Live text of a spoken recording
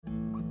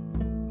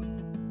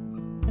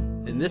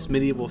In this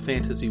medieval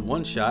fantasy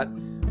one-shot,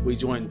 we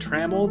join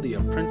Trammell, the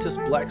apprentice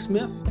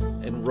blacksmith,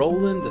 and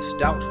Roland, the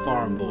stout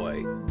farm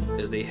boy,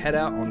 as they head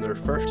out on their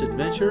first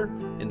adventure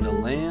in the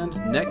land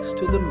next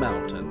to the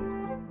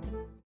mountain.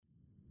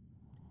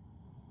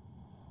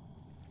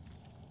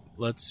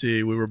 Let's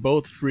see, we were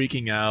both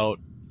freaking out.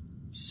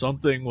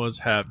 Something was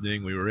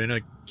happening. We were in a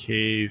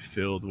cave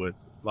filled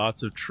with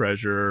lots of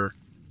treasure,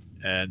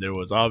 and there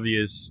was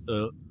obvious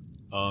a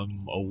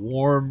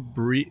warm,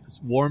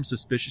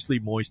 suspiciously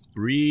moist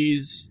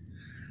breeze.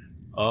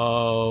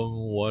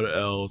 What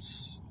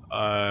else?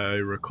 I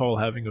recall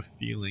having a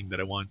feeling that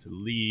I wanted to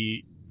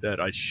leave, that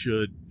I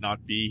should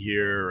not be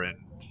here, and...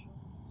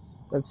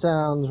 That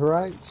sounds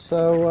right.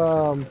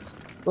 So,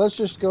 let's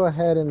just go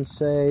ahead and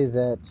say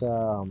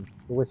that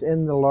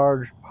within the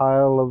large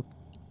pile of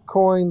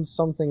coins,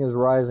 something is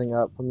rising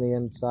up from the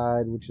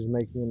inside, which is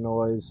making a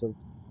noise of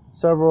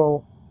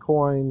several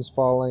coins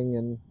falling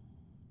and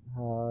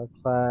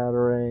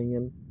clattering,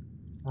 and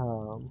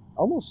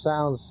almost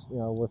sounds,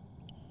 with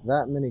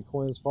that many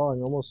coins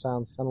falling, almost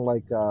sounds kind of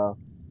like a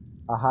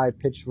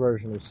high-pitched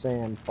version of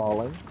sand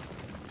falling,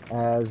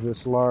 as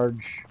this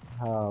large,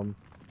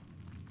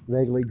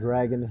 vaguely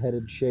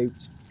dragon-headed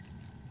shaped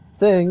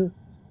thing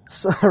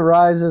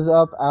rises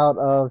up out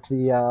of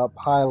the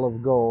pile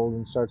of gold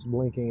and starts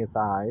blinking its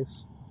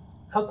eyes.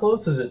 How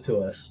close is it to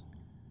us?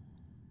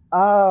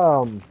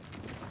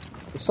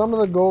 Some of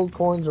the gold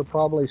coins are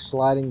probably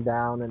sliding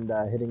down and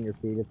hitting your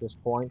feet at this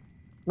point.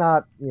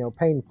 Not,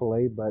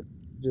 painfully, but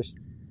just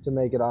to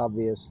make it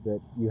obvious that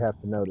you have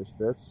to notice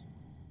this.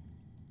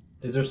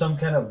 Is there some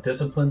kind of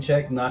discipline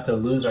check not to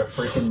lose our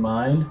freaking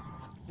mind?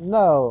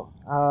 No.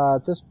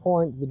 At this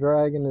point, the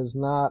dragon is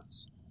not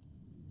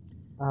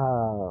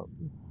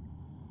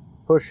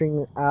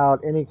pushing out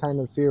any kind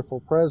of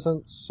fearful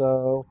presence,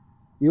 so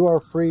you are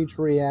free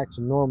to react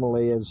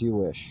normally as you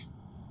wish.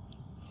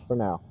 For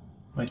now.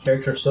 My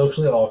character is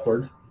socially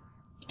awkward.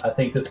 I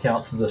think this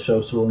counts as a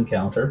social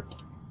encounter.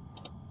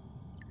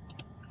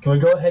 Can we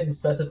go ahead and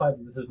specify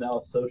that this is now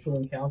a social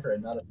encounter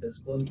and not a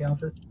physical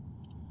encounter?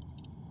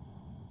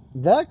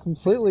 That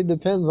completely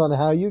depends on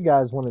how you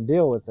guys want to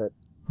deal with it.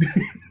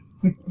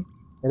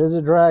 It is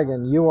a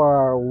dragon. You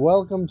are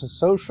welcome to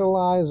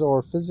socialize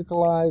or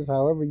physicalize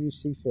however you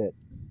see fit.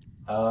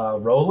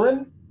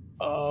 Roland?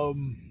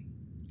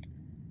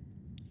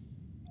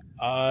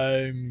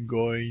 I'm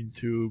going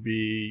to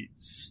be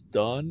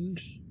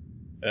stunned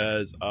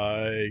as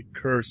I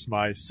curse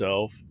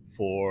myself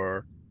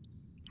for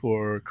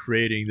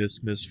creating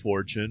this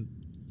misfortune.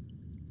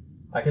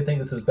 I could think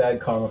this is bad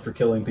karma for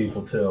killing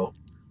people too.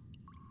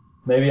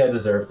 Maybe I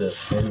deserve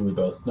this. Maybe we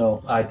both.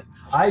 No,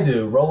 I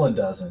do. Roland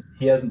doesn't.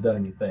 He hasn't done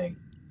anything.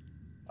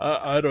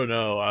 I don't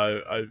know.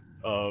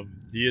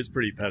 He is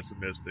pretty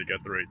pessimistic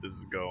at the rate this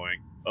is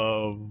going.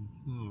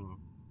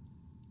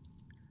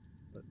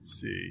 Let's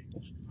see.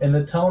 And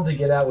the tunnel to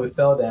get out we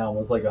fell down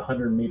was like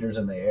 100 meters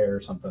in the air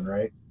or something,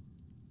 right?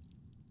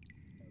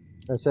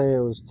 I say it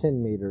was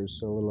 10 meters,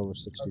 so a little over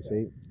 60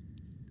 feet.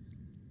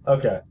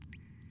 Okay.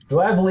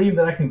 Do I believe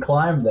that I can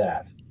climb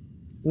that?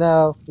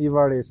 No, you've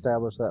already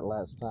established that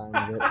last time.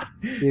 That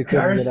you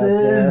couldn't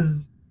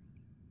Curses!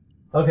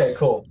 get up there. Okay,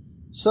 cool.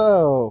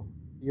 So,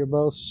 you're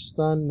both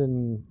stunned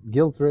and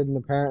guilt-ridden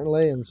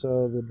apparently, and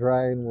so the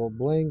dragon will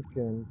blink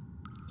and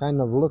kind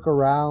of look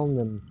around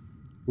and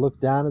look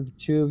down at the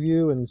two of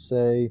you and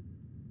say,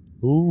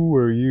 "Who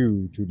are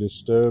you to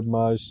disturb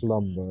my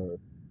slumber?"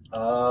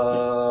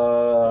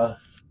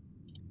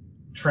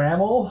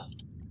 Trammell?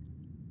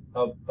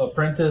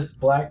 Apprentice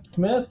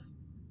blacksmith?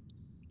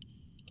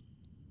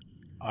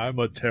 I'm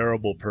a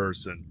terrible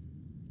person.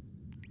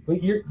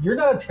 Wait, you're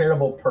not a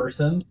terrible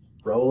person,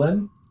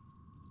 Roland.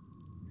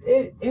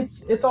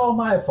 It's all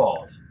my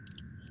fault.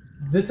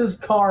 This is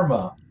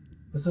karma.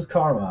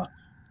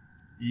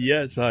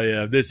 Yes, I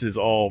am. This is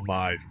all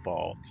my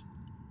fault.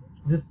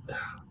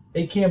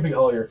 It can't be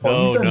all your fault.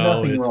 No, You've done no,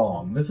 nothing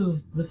wrong. This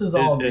is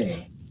all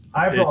me.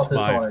 I brought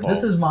this on it.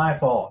 This is my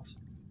fault.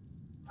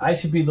 I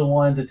should be the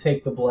one to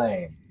take the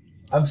blame.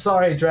 I'm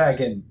sorry,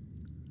 dragon,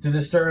 to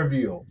disturb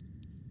you.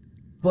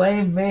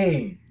 Blame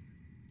me.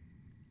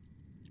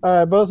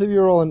 Alright, both of you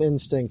roll an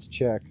instinct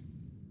check.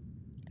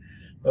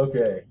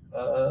 Okay.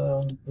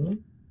 A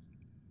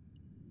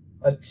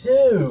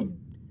 2.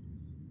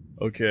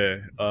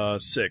 Okay,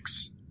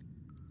 6.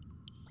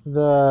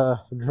 The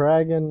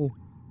dragon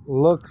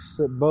looks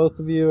at both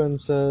of you and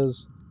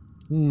says,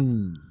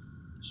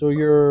 so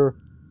you're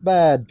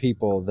bad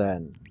people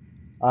then.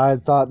 I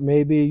thought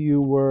maybe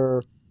you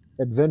were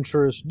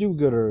adventurous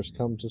do-gooders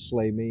come to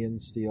slay me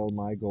and steal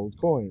my gold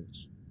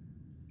coins.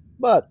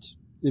 But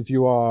if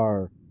you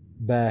are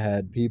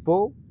bad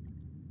people,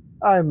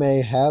 I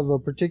may have a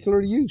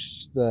particular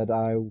use that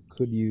I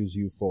could use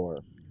you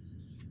for.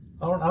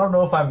 I don't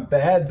know if I'm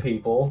bad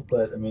people,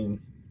 but I mean.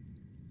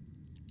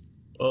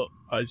 Well,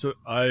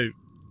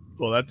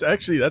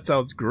 that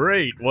sounds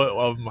great.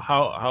 What?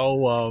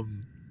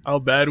 How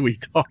bad are we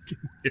talking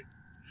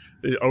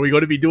here? Are we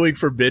going to be doing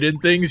forbidden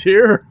things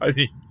here? I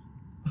mean,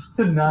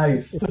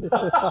 nice.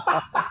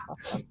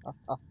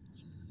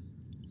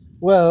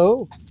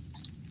 Well,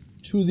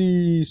 to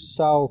the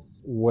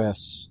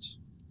southwest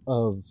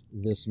of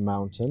this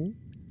mountain,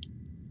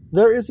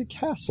 there is a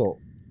castle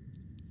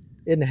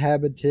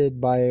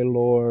inhabited by a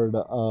lord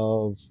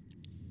of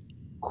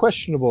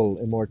questionable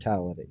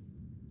immortality.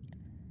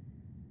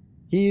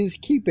 He is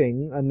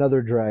keeping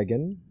another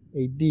dragon,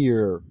 a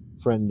dear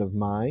friend of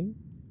mine,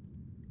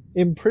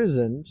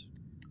 imprisoned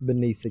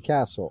beneath the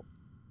castle.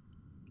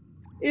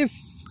 If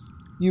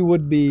you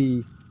would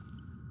be...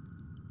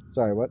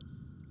 Sorry, what?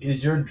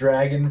 Is your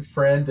dragon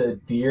friend a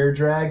deer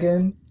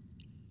dragon?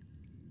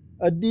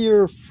 A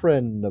dear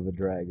friend of a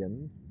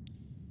dragon.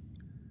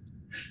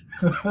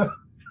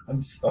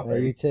 I'm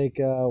sorry. You take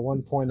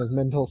 1 point of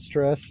mental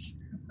stress.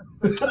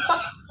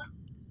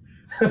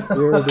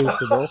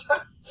 Irreducible.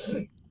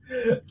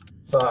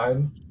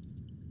 Fine.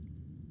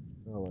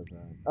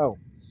 Oh.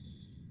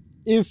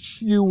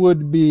 If you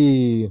would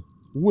be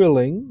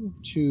willing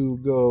to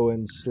go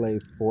and slay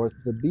forth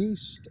the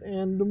beast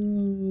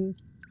and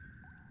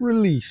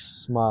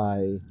release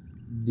my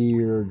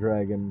dear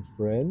dragon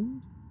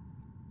friend,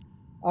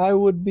 I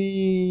would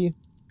be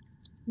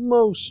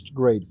most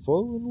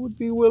grateful and would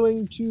be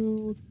willing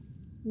to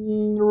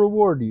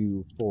reward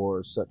you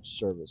for such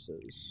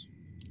services.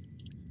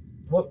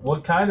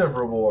 What kind of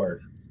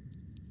reward?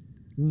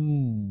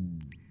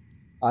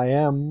 I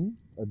am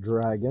a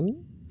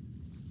dragon.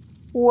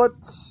 What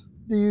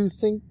do you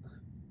think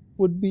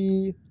would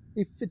be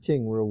a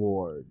fitting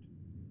reward?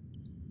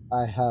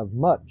 I have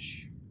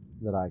much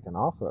that I can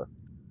offer.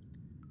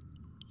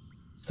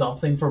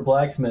 Something for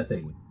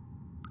blacksmithing.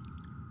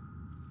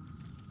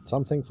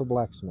 Something for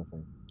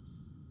blacksmithing.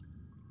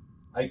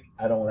 I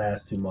don't want to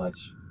ask too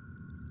much.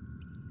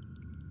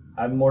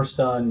 I'm more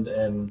stunned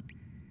and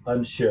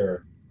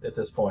unsure at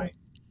this point.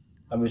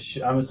 I'm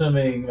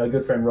assuming a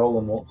good friend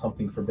Roland wants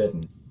something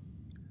forbidden.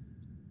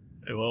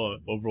 Well,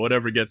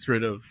 whatever gets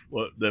rid of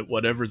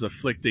whatever's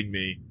afflicting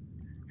me.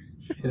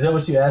 Is that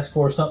what you ask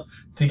for? To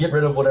get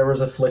rid of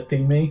whatever's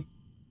afflicting me?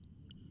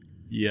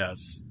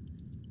 Yes.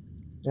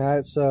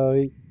 Alright, so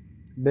he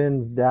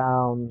bends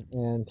down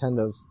and kind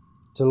of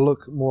to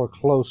look more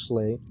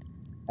closely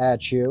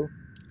at you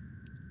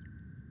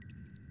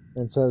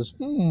and says,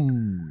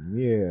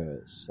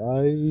 yes,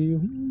 I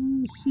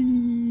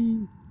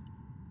see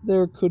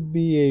there could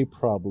be a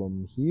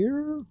problem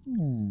here.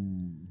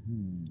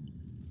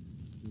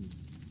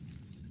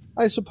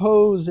 I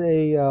suppose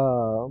a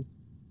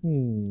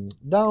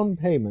down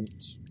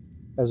payment,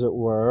 as it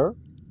were,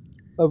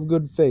 of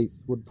good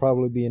faith would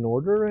probably be in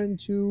order, and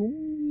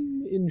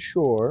to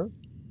ensure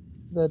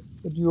that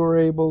you are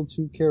able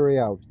to carry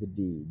out the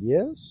deed,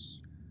 yes?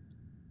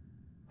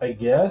 I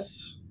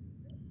guess.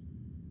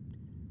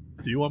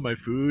 Do you want my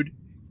food?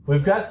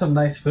 We've got some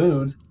nice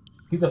food.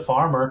 He's a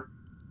farmer.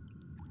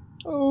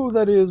 Oh,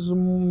 that is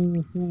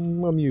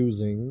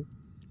amusing.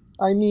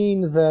 I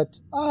mean that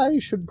I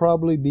should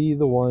probably be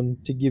the one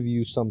to give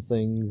you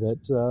something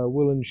that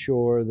will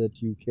ensure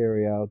that you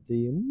carry out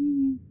the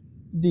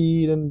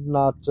deed and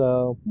not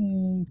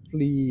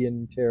flee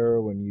in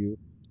terror when you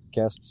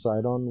cast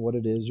sight on what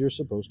it is you're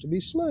supposed to be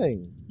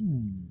slaying.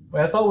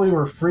 Wait, I thought we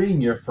were freeing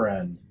your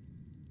friend.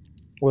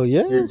 Well,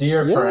 yes, your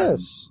dear friend.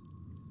 Yes.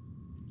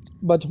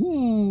 But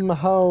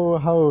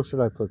how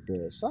should I put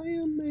this? I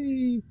am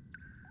a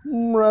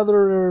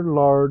rather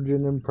large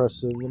and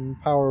impressive and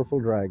powerful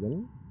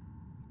dragon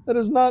that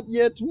has not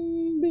yet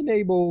been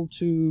able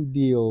to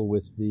deal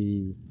with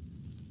the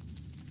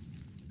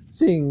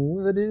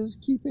thing that is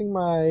keeping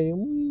my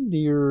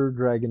dear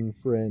dragon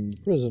friend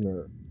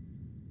prisoner.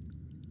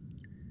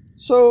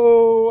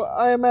 So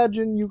I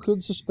imagine you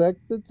could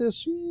suspect that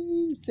this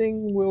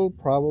thing will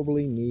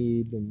probably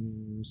need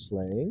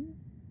slaying,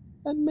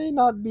 and may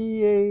not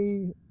be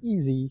a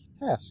easy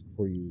task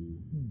for you.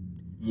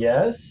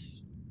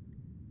 Yes?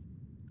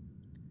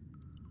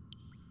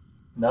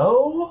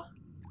 No?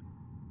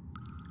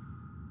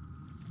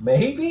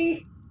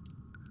 Maybe?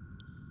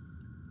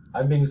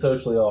 I'm being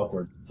socially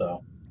awkward,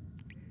 so.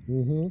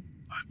 I'm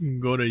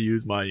going to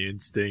use my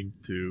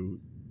instinct to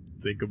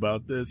think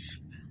about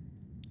this.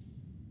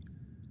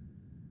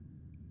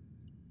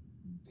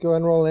 Go ahead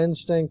and roll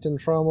instinct, and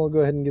Trom will go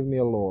ahead and give me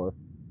a lore.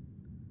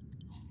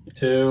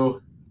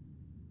 2.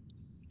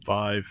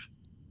 5.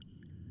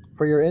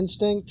 For your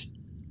instinct,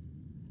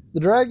 the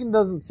dragon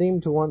doesn't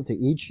seem to want to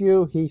eat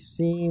you. He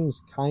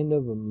seems kind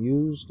of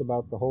amused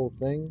about the whole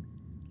thing.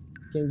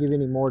 Can't give you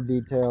any more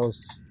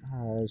details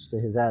as to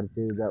his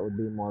attitude. That would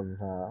be more of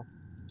an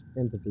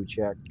empathy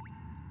check.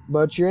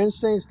 But your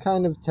instincts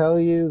kind of tell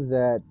you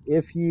that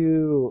if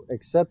you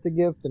accept the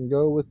gift and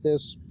go with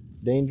this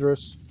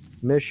dangerous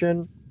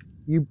mission,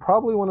 you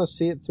probably want to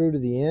see it through to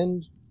the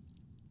end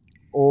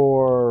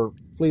or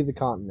flee the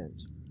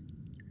continent.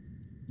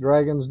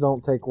 Dragons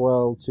don't take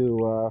well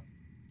to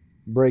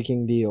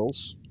breaking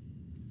deals.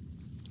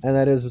 And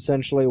that is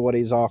essentially what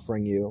he's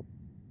offering you.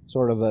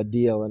 Sort of a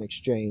deal in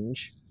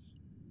exchange.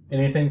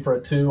 Anything for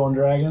a 2 on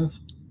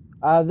dragons?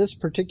 This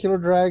particular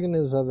dragon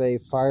is of a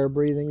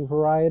fire-breathing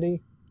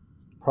variety.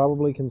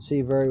 Probably can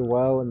see very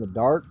well in the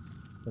dark.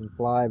 Can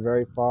fly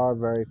very far,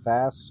 very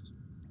fast.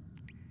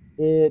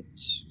 it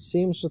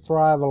seems to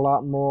thrive a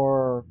lot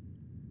more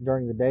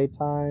during the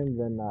daytime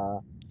than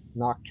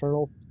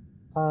nocturnal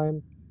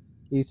time.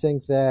 You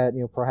think that,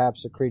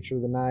 perhaps a creature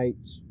of the night,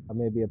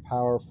 maybe a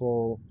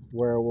powerful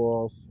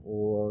werewolf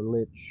or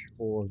lich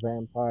or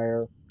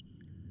vampire,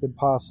 could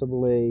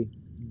possibly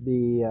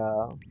be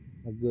a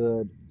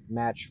good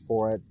match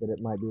for it, that it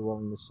might be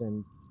willing to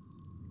send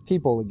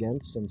people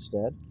against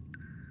instead.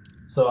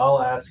 So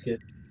I'll ask it.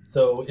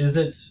 So is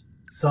it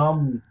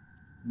some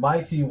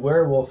mighty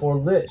werewolf or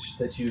lich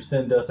that you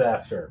send us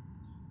after?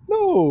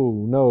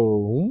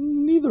 No,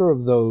 neither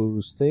of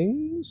those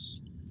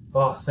things.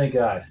 Oh, thank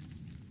God.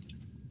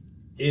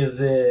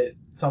 Is it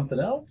something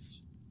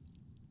else?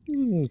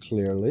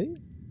 Clearly.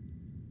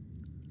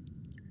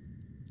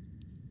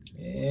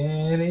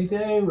 Any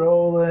day,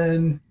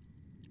 Roland.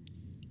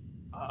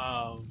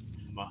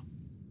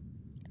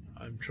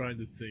 I'm trying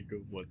to think of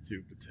what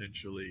to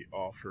potentially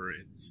offer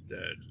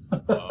instead.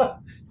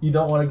 You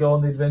don't want to go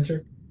on the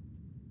adventure?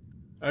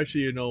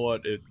 Actually, you know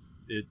what?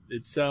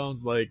 It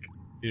sounds like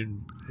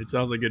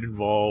it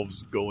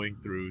involves going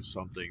through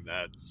something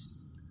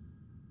that's.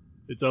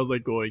 It sounds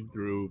like going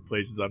through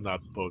places I'm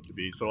not supposed to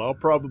be, so I'll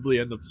probably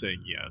end up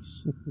saying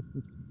yes.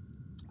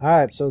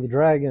 Alright, so the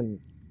dragon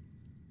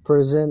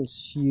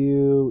presents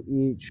you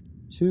each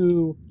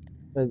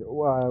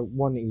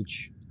one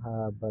each,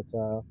 but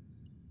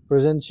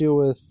presents you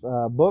with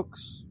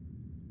books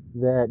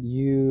that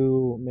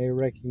you may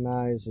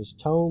recognize as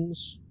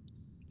tomes.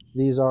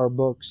 These are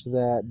books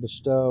that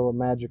bestow a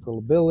magical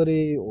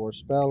ability or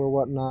spell or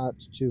whatnot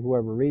to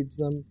whoever reads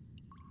them,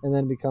 and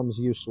then becomes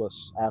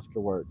useless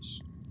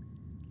afterwards.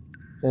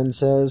 And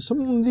says,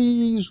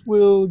 these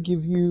will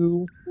give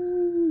you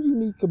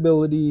unique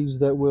abilities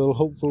that will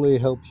hopefully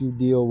help you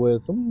deal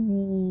with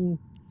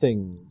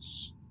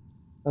things.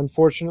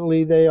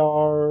 Unfortunately, they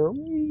are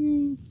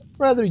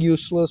rather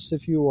useless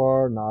if you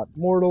are not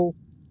mortal,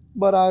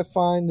 but I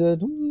find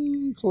that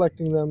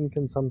collecting them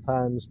can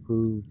sometimes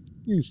prove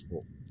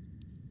useful.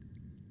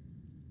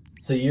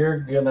 So you're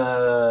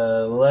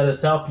gonna let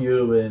us help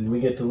you and we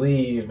get to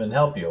leave and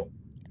help you?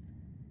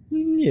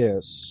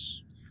 Yes.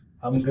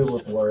 I'm good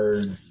with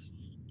words.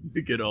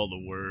 You get all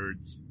the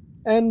words.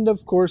 And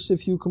of course,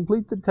 if you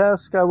complete the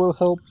task, I will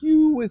help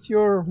you with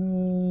your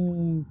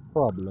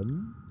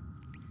problem.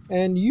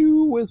 And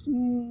you with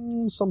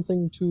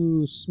something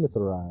to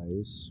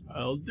smitherize.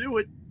 I'll do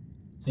it.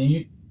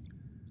 Do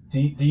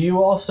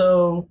you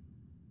also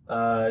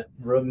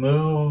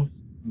remove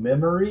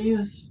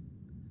memories?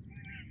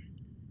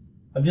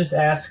 I'm just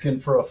asking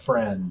for a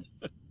friend.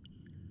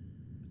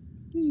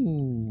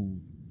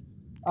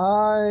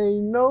 I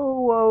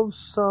know of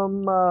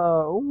some,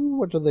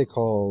 what are they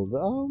called?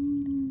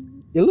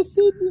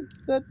 Illithid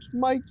that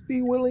might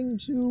be willing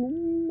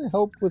to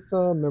help with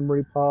a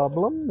memory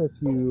problem, if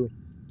you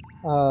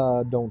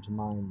don't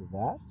mind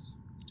that.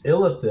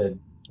 Illithid?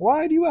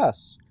 Why do you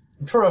ask?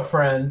 For a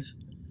friend.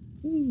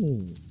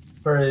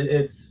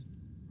 What's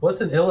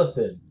an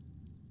illithid?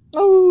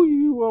 Oh,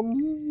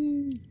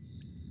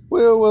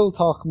 we'll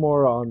talk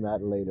more on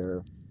that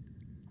later.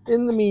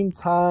 In the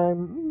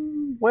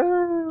meantime,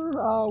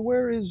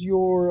 where is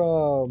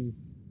your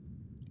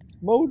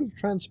mode of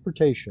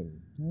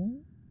transportation?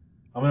 I'm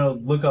gonna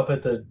look up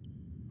at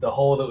the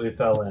hole that we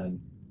fell in.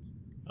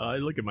 I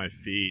look at my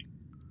feet.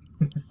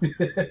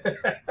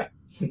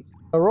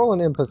 Roll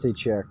an empathy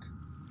check.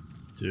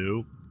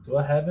 2. Do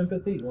I have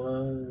empathy?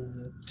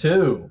 1,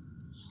 2.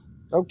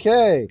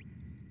 Okay.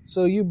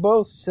 So you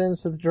both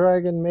sense that the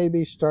dragon may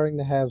be starting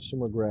to have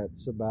some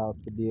regrets about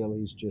the deal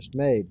he's just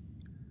made.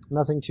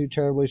 Nothing too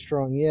terribly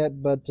strong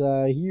yet, but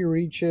he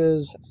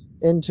reaches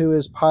into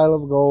his pile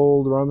of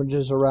gold,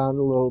 rummages around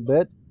a little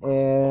bit,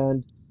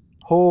 and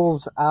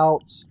pulls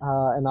out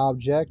an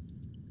object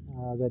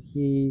that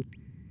he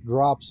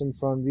drops in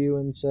front of you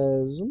and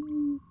says,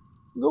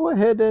 go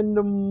ahead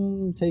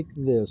and take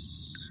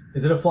this.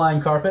 Is it a flying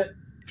carpet?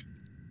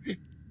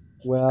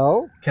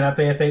 Well... Can I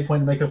pay a fate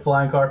point to make it a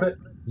flying carpet?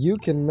 You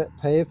can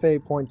pay a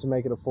fate point to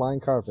make it a flying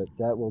carpet.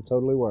 That will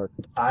totally work.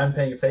 I'm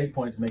paying a fate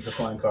point to make it a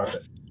flying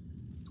carpet.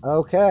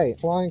 Okay.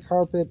 Flying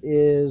carpet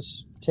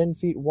is 10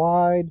 feet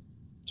wide,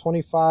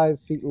 25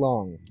 feet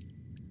long.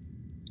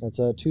 That's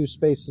 2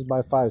 spaces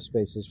by 5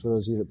 spaces for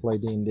those of you that play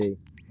D&D.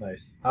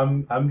 Nice.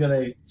 I'm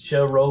gonna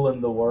show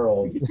Roland the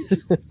world.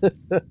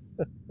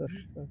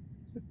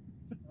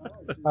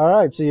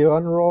 Alright, so you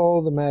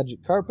unroll the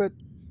magic carpet.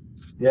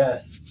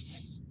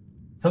 Yes.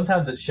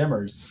 Sometimes it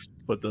shimmers.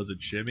 But does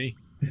it shimmy?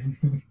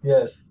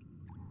 Yes.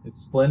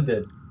 It's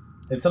splendid.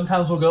 And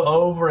sometimes we'll go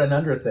over and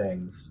under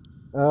things.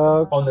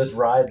 On this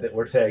ride that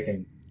we're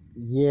taking.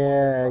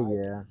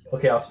 Yeah.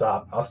 Okay, I'll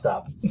stop.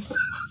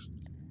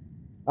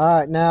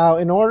 Alright, now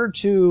in order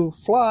to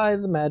fly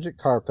the magic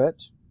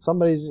carpet,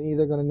 somebody's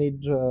either going to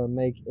need to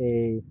make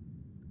a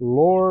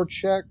lore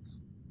check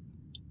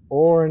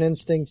or an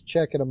instinct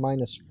check at a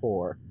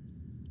 -4.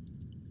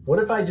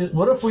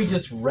 What if we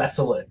just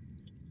wrestle it?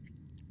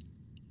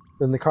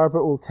 Then the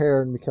carpet will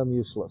tear and become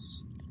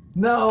useless.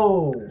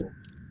 No!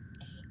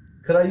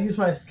 Could I use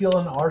my skill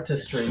in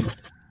artistry?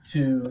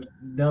 to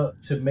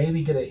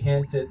maybe get a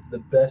hint at the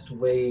best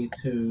way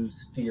to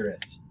steer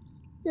it.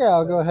 Yeah,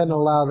 I'll go ahead and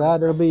allow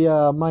that. It'll be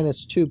a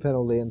 -2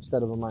 penalty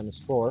instead of a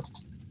 -4.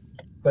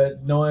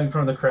 But knowing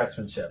from the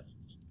craftsmanship,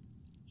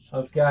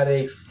 I've got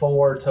a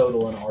 4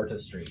 total in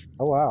artistry.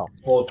 Oh, wow.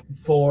 Well,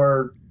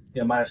 4,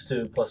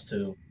 -2 plus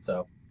 2,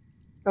 so.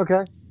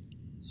 Okay.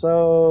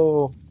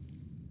 So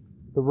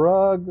the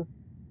rug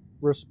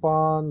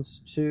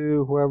responds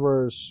to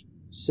whoever's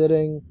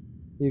sitting.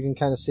 You can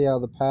kind of see how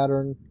the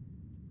pattern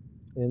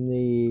in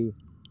the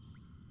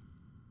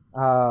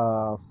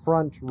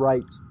front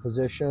right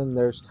position,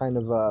 there's kind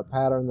of a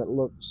pattern that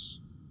looks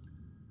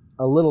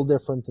a little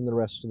different than the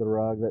rest of the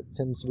rug. That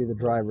tends to be the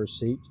driver's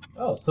seat.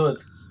 Oh, so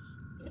it's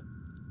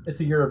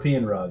a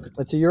European rug.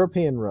 It's a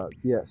European rug,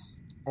 yes.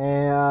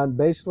 And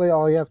basically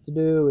all you have to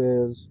do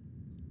is,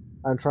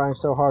 I'm trying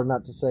so hard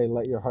not to say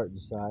let your heart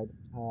decide.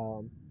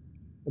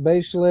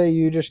 Basically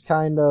you just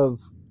kind of,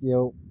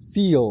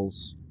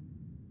 feels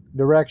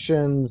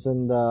directions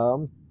and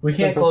we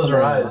can't close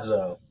our eyes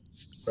though.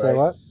 Right? Say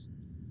what?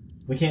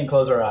 We can't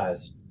close our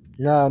eyes.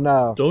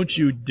 No. Don't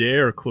you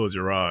dare close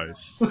your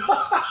eyes.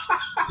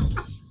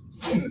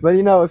 But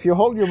if you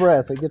hold your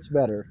breath, it gets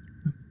better.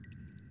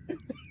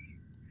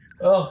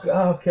 Oh,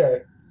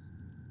 okay.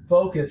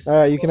 Focus. All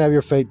right, you can have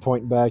your fate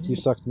point back. You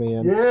sucked me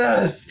in.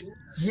 Yes.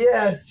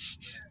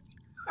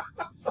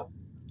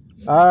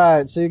 All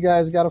right, so you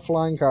guys got a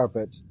flying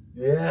carpet.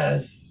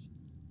 Yes.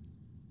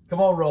 Come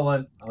on,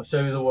 Roland. I'll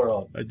show you the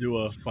world. I do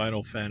a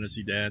Final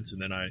Fantasy dance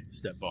and then I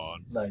step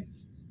on.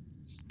 Nice.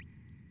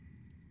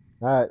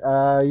 All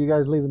right, you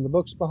guys leaving the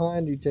books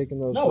behind? Or you taking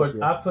those? No, with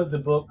you? I put the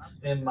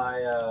books in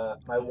my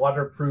my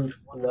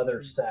waterproof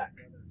leather sack.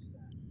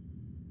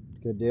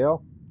 Good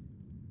deal.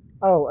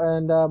 Oh,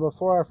 and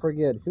before I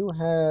forget, who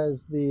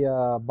has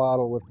the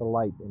bottle with the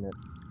light in it?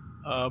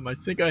 I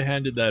think I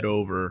handed that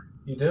over.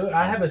 You do?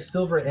 I have a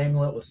silver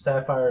amulet with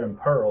sapphire and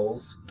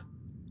pearls.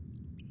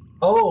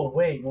 Oh,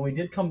 wait. When we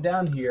did come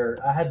down here,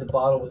 I had the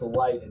bottle with the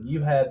light, and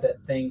you had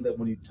that thing that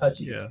when you touch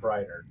it, it's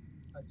brighter.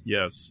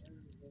 Yes.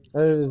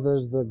 There's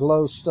the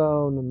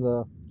glowstone and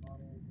the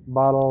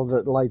bottle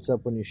that lights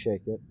up when you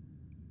shake it.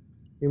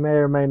 You may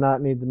or may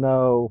not need to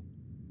know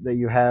that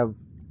you have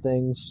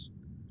things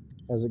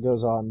as it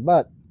goes on.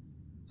 But,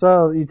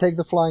 so you take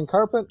the flying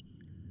carpet?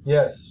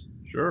 Yes.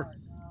 Sure.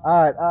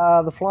 Alright,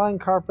 the flying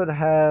carpet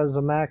has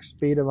a max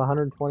speed of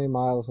 120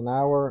 miles an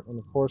hour, and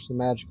of course the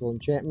magical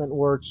enchantment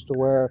works to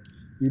where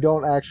you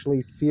don't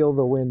actually feel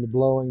the wind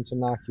blowing to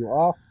knock you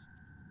off,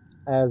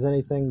 as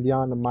anything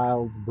beyond a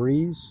mild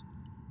breeze.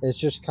 It's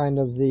just kind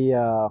of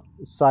the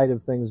sight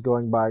of things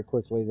going by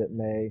quickly that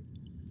may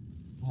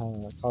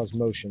cause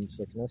motion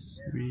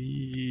sickness.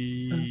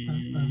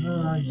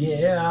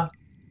 Yeah.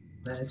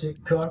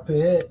 Magic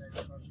carpet.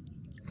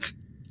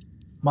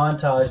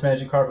 Montage,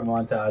 magic carpet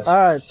montage.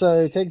 Alright,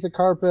 so you take the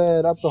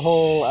carpet up the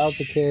hole, out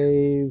the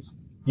cave.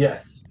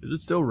 Yes. Is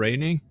it still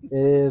raining? It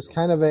is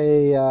kind of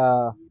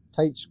a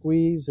tight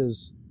squeeze,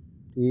 as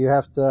you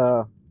have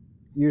to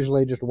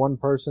usually just one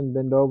person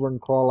bend over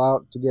and crawl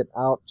out to get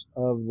out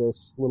of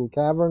this little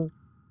cavern.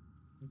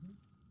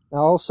 Now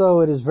also,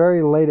 it is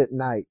very late at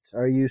night.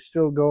 Are you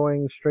still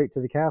going straight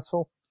to the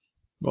castle?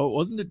 Well,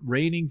 wasn't it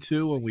raining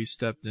too when we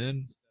stepped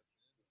in?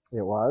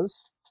 It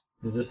was.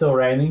 Is it still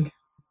raining?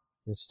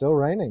 It's still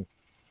raining.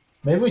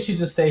 Maybe we should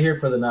just stay here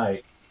for the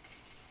night.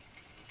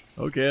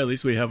 Okay, at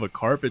least we have a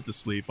carpet to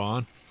sleep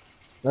on.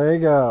 There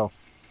you go.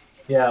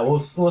 Yeah, we'll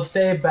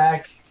stay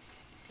back,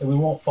 and we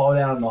won't fall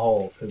down in the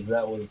hole, because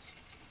that was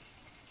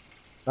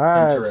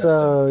Alright,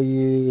 so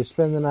you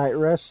spend the night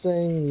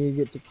resting. You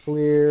get to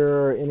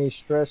clear any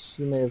stress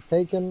you may have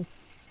taken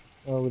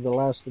over the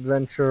last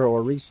adventure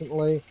or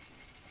recently,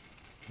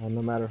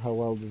 no matter how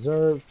well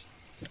deserved.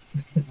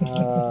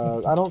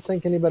 I don't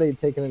think anybody had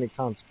taken any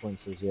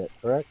consequences yet,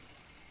 correct?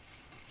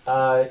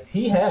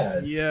 He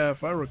had. Yeah,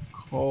 if I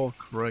recall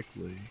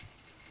correctly.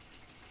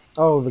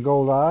 Oh, the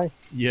gold eye?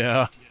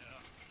 Yeah.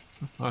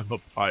 I'm a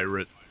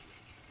pirate.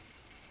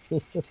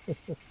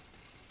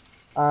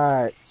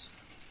 Alright.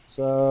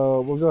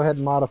 So we'll go ahead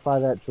and modify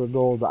that to a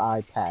gold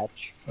eye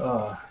patch.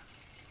 So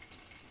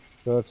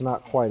it's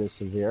not quite as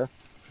severe.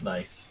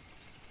 Nice.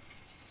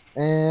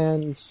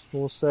 And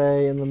we'll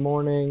say in the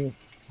morning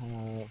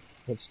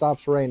it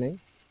stops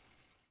raining.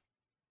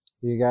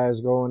 You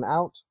guys going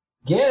out?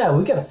 Yeah,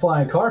 we got a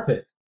flying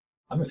carpet.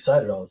 I'm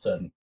excited all of a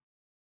sudden.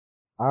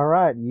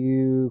 Alright,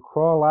 you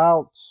crawl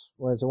out.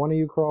 So one of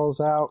you crawls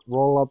out,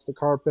 roll up the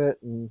carpet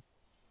and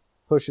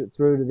push it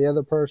through to the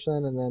other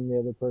person, and then the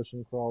other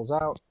person crawls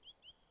out.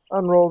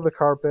 Unroll the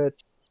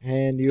carpet,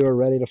 and you are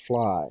ready to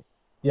fly.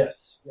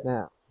 Yes.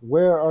 Now,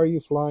 where are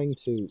you flying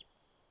to?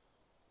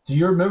 Do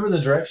you remember the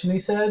direction he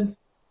said?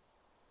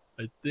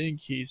 I think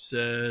he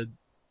said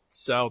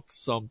south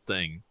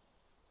something.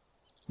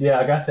 Yeah,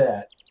 I got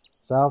that.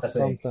 South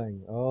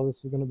something. Oh,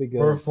 this is going to be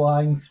good. We're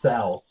flying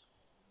south.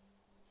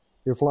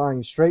 You're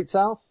flying straight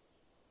south?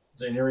 Is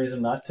there any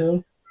reason not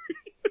to?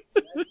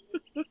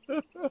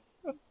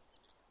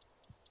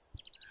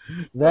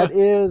 That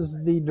is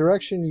the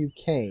direction you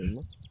came.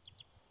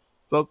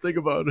 Something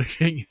about a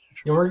king.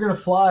 Yeah, we're gonna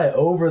fly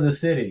over the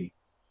city.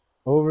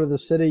 Over the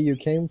city you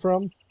came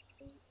from?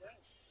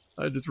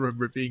 I just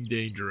remember it being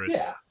dangerous.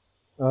 Yeah.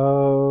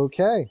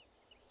 Okay.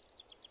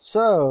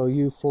 So,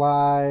 you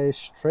fly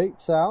straight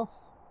south.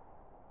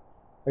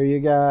 Are you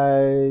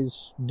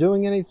guys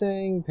doing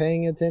anything?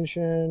 Paying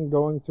attention?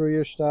 Going through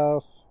your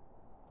stuff?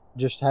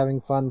 Just having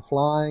fun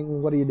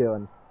flying? What are you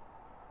doing?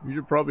 We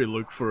should probably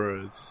look for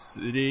a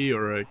city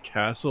or a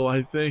castle,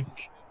 I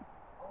think.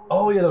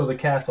 Oh, yeah, there was a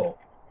castle.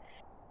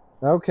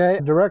 Okay.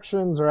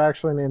 Directions are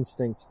actually an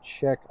instinct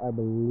check, I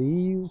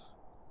believe.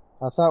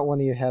 I thought one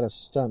of you had a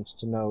stunt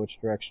to know which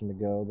direction to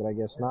go, but I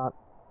guess not.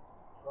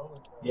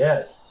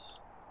 Yes.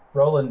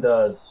 Roland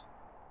does.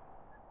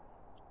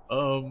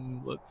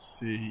 Let's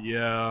see.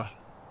 Yeah.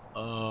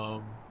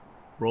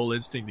 Roll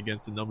instinct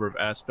against the number of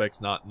aspects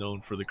not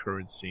known for the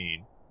current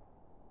scene.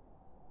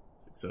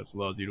 Success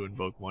allows you to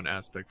invoke one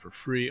aspect for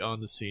free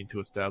on the scene to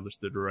establish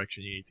the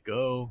direction you need to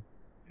go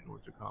in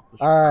order to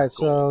accomplish. Alright,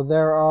 goal. so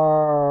there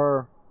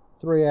are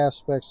 3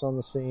 aspects on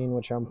the scene,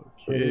 which I'm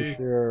pretty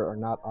sure are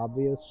not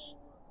obvious.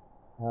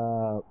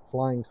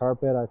 Flying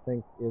carpet, I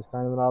think, is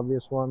kind of an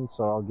obvious one,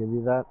 so I'll give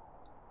you that.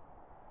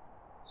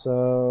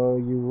 So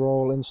you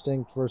roll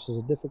instinct versus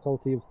a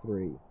difficulty of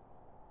 3.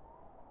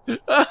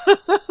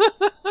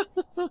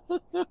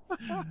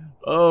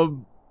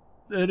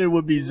 Then it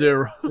would be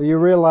 0. You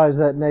realize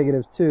that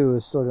 -2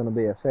 is still going to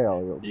be a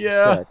failure.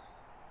 Yeah.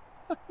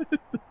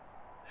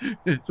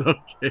 It's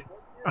okay.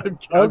 I'm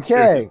Okay,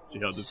 curious to see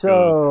how this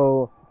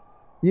goes.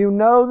 You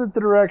know that the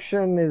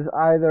direction is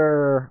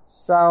either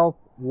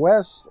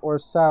southwest or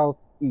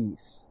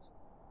southeast.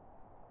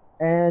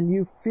 And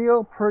you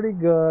feel pretty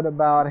good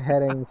about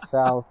heading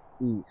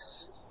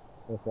southeast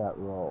with that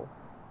roll.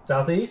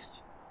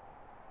 Southeast?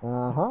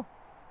 Uh-huh.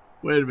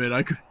 Wait a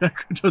minute, that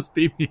could just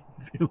be me.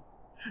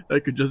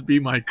 That could just be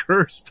my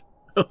curse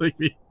telling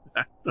me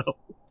that, though.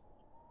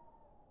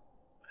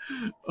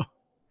 Oh,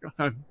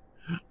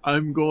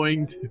 I'm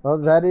going to. Well,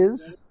 that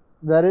is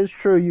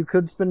true. You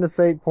could spend a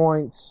fate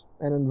point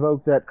and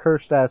invoke that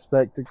cursed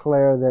aspect,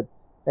 declare that,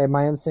 hey,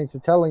 my instincts are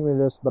telling me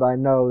this, but I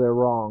know they're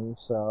wrong,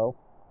 so.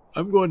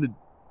 I'm going to.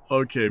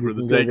 Okay, for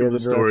the sake of the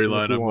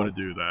storyline, I'm going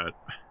to do that.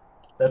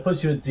 That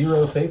puts you at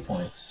 0 fate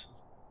points.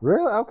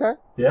 Really? Okay.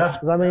 Yeah.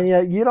 I mean, yeah,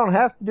 you don't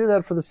have to do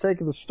that for the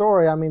sake of the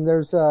story. I mean,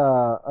 there's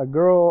a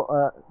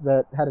girl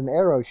that had an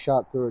arrow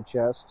shot through her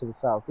chest to the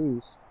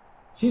southeast.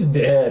 She's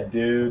dead,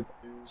 dude.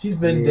 She's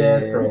been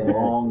dead for a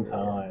long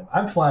time.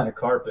 I'm flying a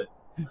carpet.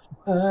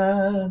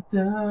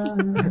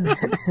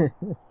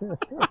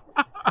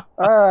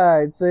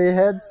 Alright, so you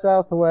head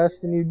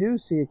southwest and you do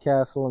see a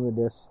castle in the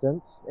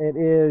distance. It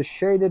is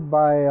shaded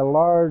by a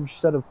large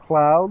set of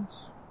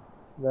clouds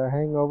that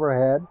hang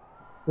overhead.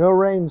 No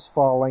rain's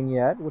falling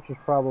yet, which is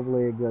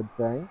probably a good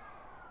thing.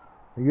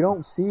 You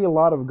don't see a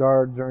lot of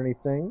guards or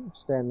anything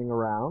standing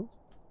around.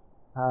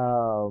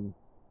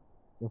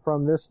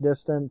 From this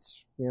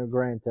distance,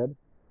 granted,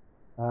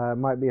 it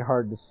might be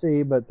hard to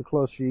see, but the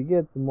closer you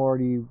get, the more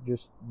you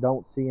just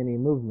don't see any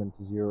movement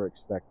as you were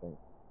expecting.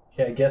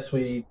 Okay, I guess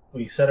we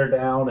set her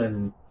down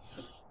and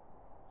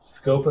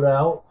scope it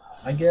out,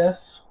 I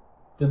guess.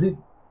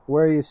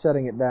 Where are you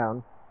setting it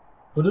down?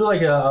 We'll do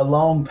like a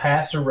long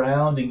pass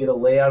around and get a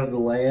layout of the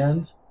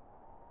land,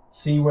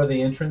 see where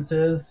the entrance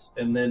is,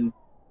 and then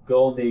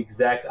go on the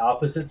exact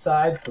opposite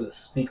side for the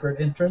secret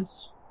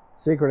entrance.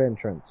 Secret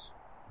entrance.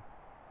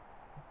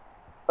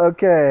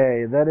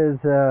 Okay, that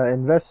is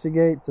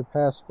investigate to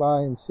pass by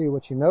and see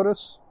what you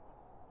notice.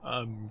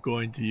 I'm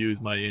going to use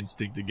my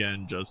instinct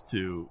again just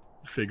to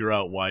figure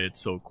out why it's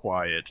so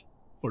quiet,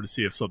 or to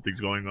see if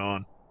something's going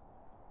on.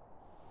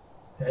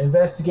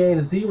 Investigate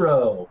a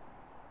 0.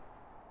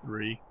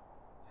 3.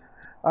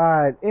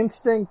 Alright,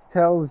 instinct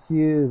tells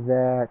you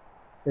that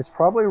it's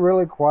probably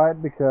really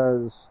quiet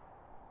because,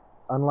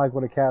 unlike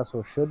what a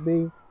castle should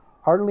be,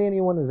 hardly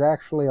anyone is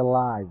actually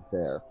alive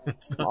there.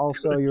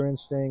 Also, your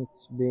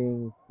instinct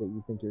being that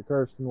you think you're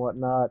cursed and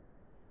whatnot,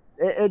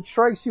 it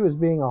strikes you as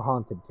being a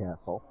haunted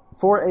castle.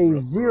 For a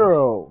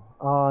 0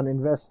 on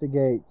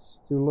investigate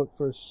to look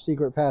for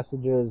secret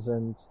passages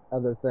and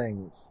other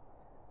things.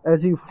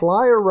 As you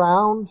fly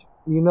around,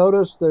 you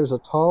notice there's a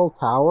tall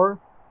tower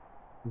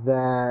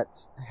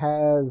that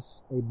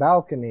has a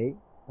balcony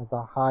at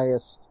the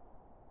highest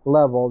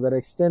level that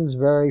extends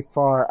very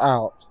far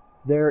out.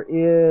 There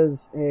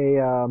is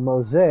a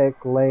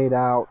mosaic laid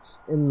out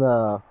in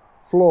the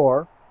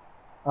floor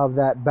of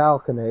that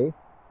balcony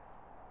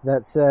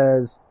that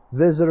says,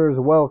 "Visitors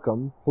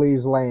welcome,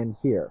 please land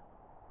here."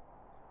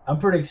 I'm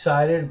pretty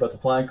excited about the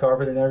flying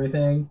carpet and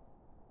everything.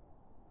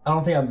 I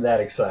don't think I'm that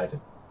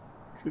excited.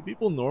 Do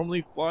people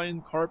normally fly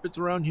in carpets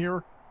around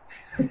here?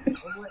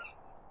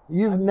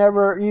 You've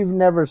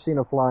never seen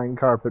a flying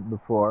carpet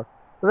before,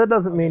 but that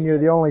doesn't mean you're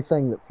the only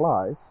thing that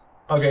flies.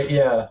 Okay,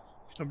 yeah.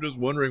 I'm just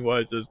wondering why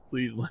it says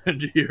please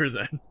land here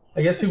then.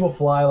 I guess people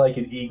fly like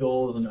in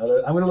eagles and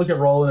other. I'm gonna look at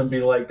Roland and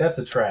be like, "That's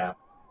a trap.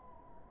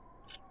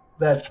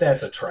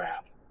 That's a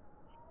trap."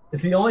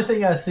 It's the only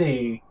thing I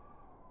see,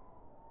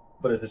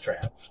 but it's a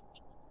trap.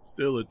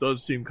 Still, it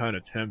does seem kind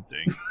of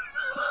tempting.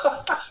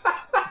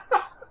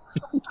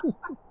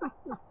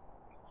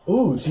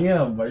 Ooh,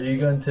 GM, are you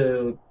going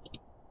to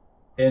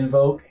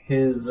invoke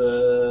his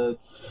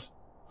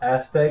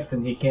aspect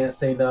and he can't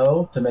say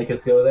no to make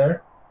us go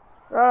there?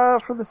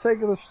 For the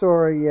sake of the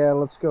story, yeah,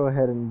 let's go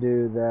ahead and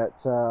do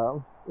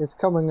that. It's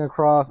coming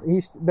across.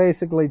 He's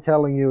basically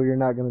telling you you're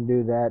not going to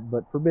do that,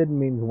 but forbidden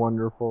means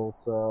wonderful,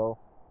 so.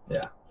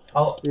 Yeah.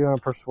 You're going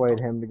to persuade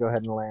him to go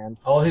ahead and land.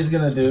 All he's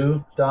going to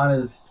do, Don,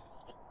 is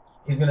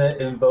he's going to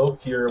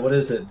invoke your, what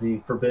is it,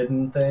 the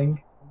forbidden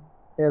thing?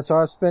 Yeah, so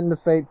I spend a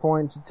fate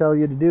point to tell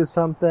you to do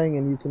something,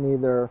 and you can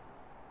either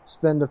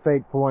spend a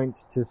fate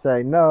point to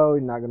say, no,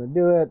 you're not going to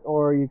do it,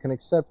 or you can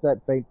accept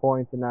that fate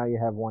point, and now you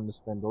have one to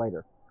spend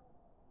later.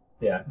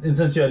 Yeah, and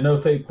since you had no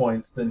fate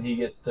points, then he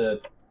gets to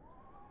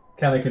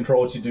kind of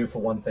control what you do for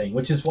one thing,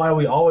 which is why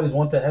we always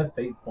want to have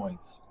fate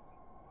points.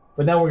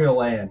 But now we're going to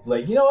land.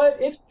 Like, you know what?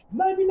 It's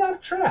maybe not a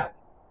trap.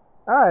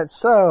 Alright,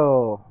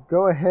 so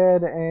go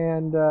ahead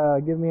and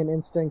give me an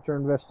instinct or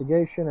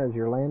investigation as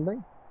you're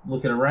landing.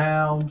 Looking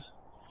around.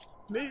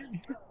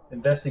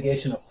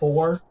 Investigation of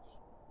 4.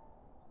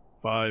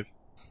 5.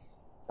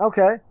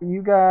 Okay,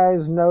 you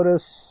guys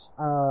notice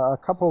a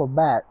couple of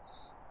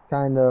bats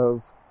kind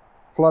of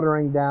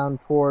fluttering down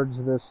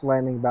towards this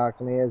landing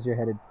balcony as you're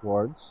headed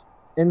towards.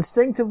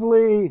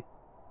 Instinctively,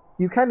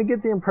 you kind of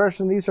get the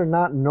impression these are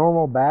not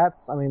normal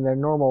bats. I mean, they're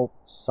normal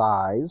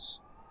size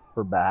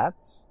for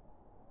bats,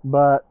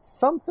 but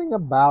something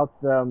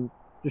about them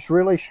just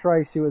really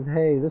strikes you as,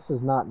 hey, this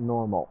is not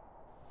normal.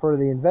 For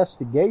the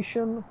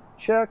investigation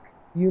check,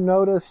 you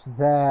notice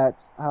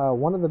that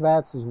one of the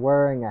bats is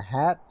wearing a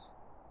hat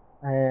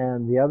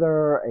and the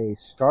other a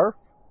scarf.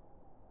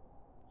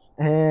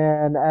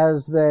 And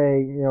as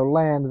they,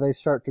 land, they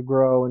start to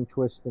grow and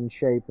twist and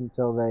shape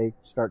until they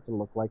start to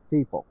look like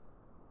people.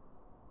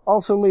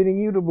 Also leading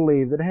you to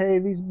believe that, hey,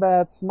 these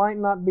bats might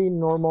not be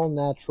normal,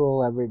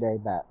 natural, everyday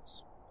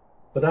bats.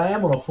 But I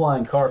am on a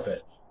flying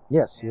carpet.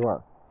 Yes, you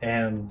are.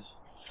 And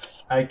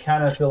I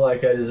kind of feel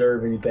like I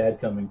deserve any bad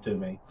coming to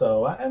me.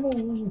 So I'm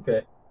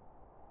okay.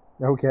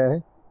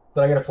 Okay.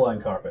 But I got a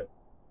flying carpet.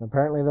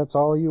 Apparently that's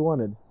all you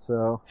wanted,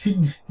 so...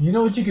 You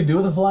know what you could do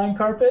with a flying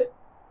carpet?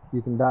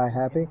 You can die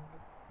happy?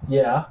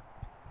 Yeah.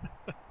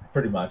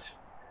 Pretty much.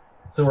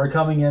 So we're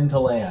coming in to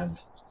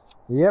land.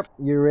 Yep.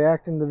 You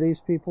reacting to these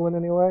people in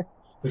any way?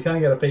 We kind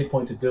of got a fate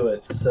point to do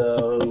it,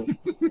 so...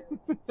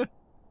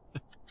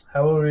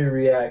 How will we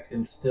react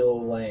and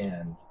still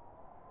land?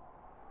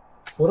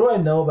 What do I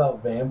know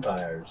about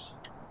vampires?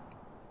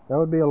 That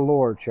would be a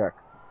lore check.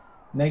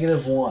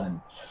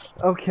 -1.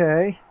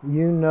 Okay.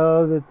 You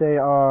know that they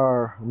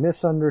are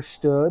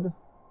misunderstood,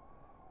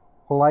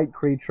 polite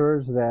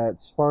creatures that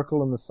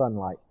sparkle in the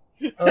sunlight.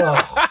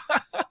 Oh.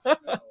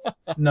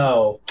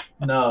 No.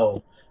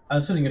 I'm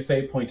spending a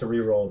fate point to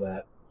re-roll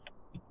that.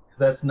 Because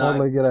that's not...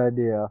 Totally good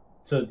idea.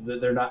 So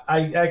they're not...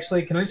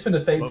 can I spend a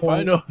fate point? If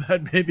I know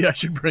that, maybe I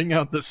should bring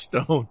out the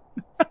stone.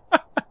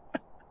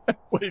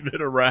 Wave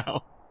it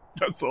around.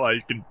 That's so I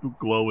can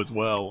glow as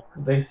well.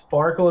 They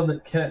sparkle in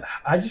the...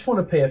 I just want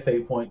to pay a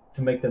fate point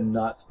to make them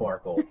not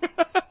sparkle.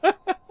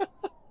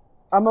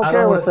 I'm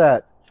okay with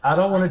that. I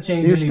don't want to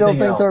change you anything still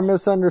think else. They're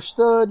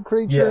misunderstood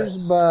creatures,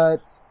 Yes.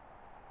 but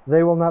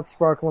they will not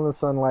sparkle in the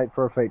sunlight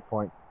for a fate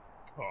point.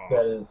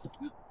 That is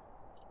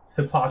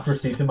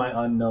hypocrisy to my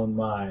unknown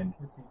mind.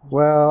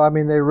 Well, I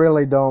mean, they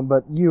really don't,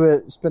 but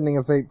you spending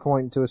a fate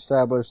point to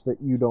establish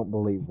that you don't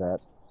believe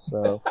that.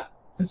 So,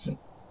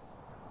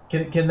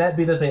 Can that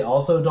be that they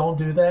also don't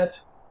do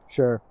that?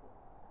 sure.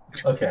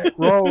 Okay.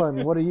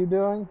 Roland, what are you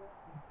doing?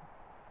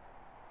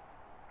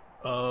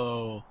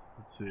 Oh,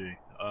 let's see.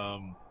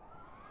 Potion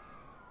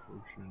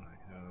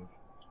I have.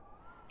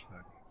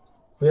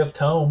 We have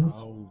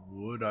tomes. How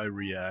would I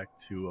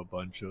react to a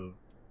bunch of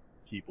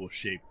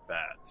people-shaped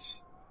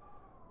bats?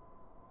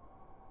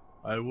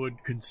 I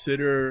would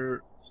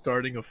consider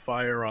starting a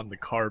fire on the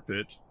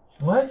carpet,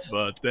 What?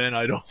 but then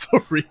I'd also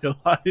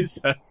realize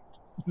that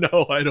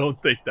no, I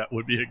don't think that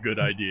would be a good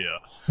idea.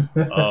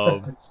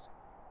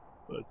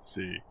 Let's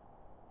see.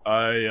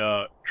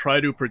 I try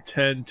to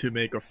pretend to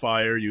make a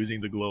fire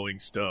using the glowing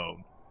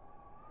stone.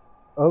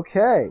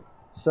 Okay,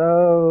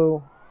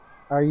 so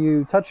are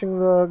you touching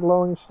the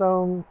glowing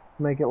stone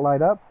to make it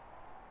light up?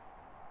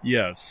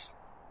 Yes.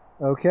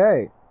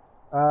 Okay.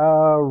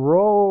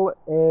 Roll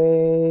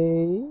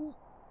a...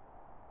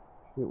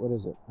 What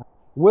is it?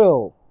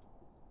 Will.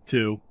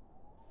 2.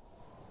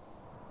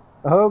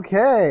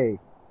 Okay.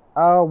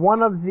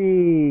 One of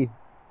the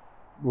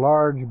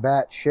large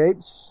bat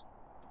shapes...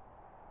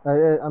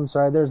 I'm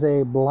sorry, there's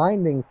a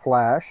blinding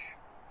flash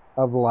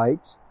of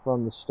light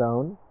from the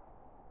stone,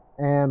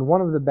 and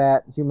one of the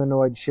bat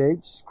humanoid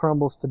shapes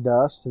crumbles to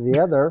dust. The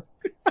other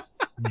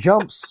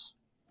jumps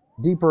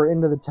deeper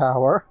into the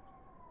tower,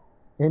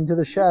 into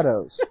the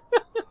shadows.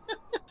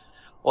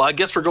 Well, I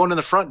guess we're going in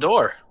the front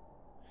door.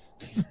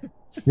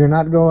 You're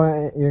not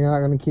going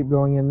to keep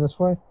going in this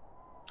way?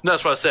 No,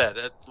 that's what I said.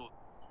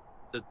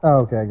 Oh,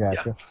 okay,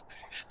 gotcha. Yeah.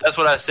 That's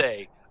what I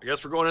say. I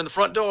guess we're going in the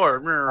front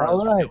door.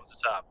 All right.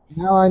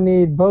 Now I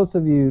need both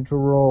of you to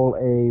roll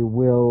a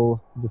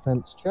will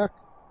defense check.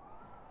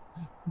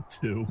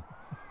 2.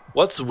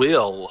 What's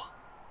will?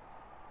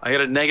 I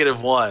got a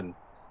 -1.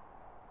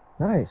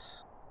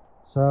 Nice.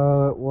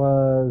 So it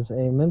was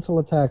a mental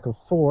attack of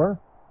 4.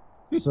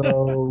 So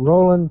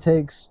Roland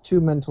takes 2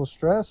 mental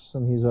stress,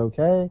 and he's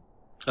okay.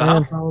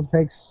 And Roland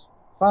takes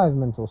 5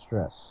 mental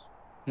stress.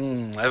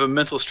 I have a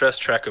mental stress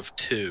track of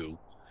 2.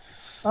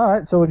 All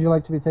right, so would you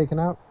like to be taken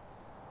out?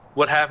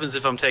 What happens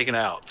if I'm taken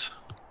out?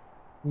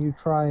 You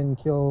try and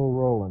kill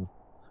Roland.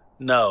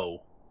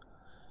 No.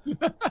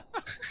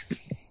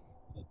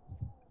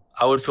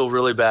 I would feel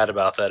really bad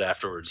about that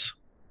afterwards.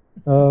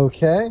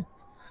 Okay.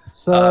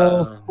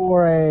 So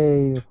for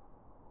I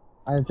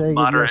take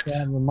moderate.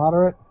 it a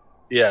moderate?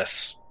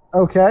 Yes.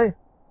 Okay.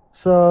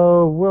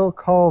 So we'll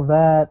call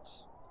that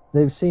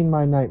they've seen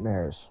my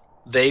nightmares.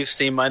 They've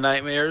seen my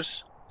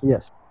nightmares?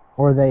 Yes.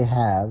 Or they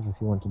have, if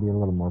you want to be a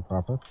little more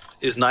proper.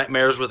 Is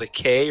nightmares with a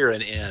K or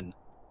an N?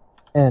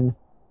 N.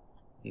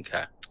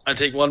 Okay. I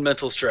take 1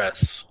 mental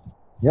stress.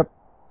 Yep.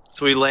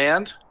 So we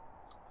land?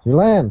 You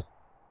land.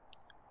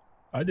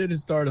 I didn't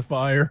start a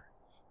fire.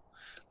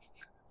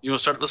 You want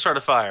to start? Let's start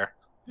a fire.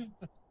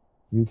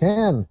 You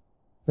can.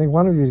 I think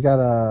one of you's got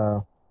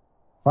a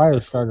fire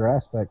starter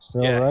aspect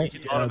still, right? You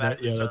can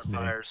automatically start that's me.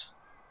 fires.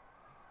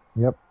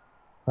 Yep.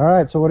 All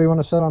right, so what do you want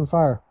to set on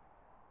fire?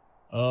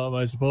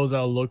 I suppose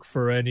I'll look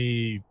for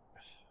any.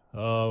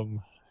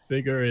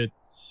 Figure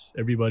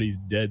everybody's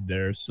dead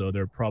there, so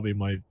there probably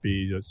might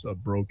be just a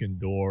broken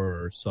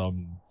door or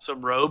some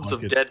robes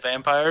of dead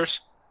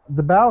vampires.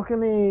 The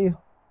balcony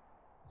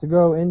to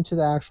go into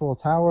the actual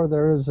tower.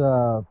 There is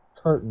a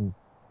curtain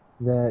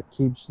that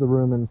keeps the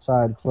room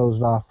inside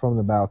closed off from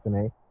the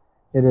balcony.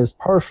 It is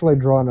partially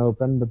drawn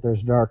open, but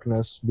there's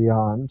darkness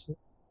beyond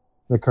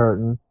the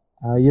curtain.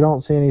 You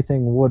don't see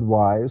anything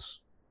wood-wise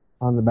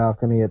on the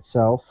balcony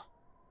itself.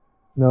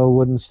 No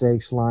wooden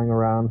stakes lying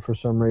around for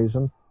some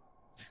reason.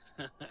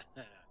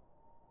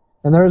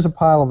 And there is a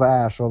pile of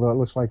ash, although it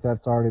looks like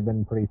that's already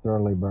been pretty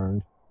thoroughly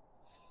burned.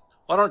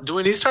 Do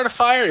we need to start a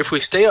fire? If we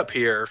stay up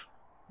here,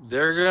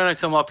 they're going to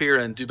come up here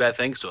and do bad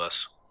things to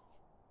us.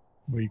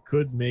 We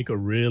could make a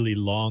really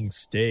long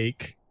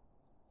stake.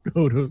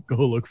 Go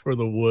look for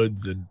the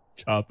woods and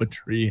chop a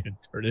tree and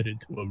turn it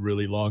into a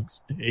really long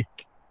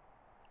stake.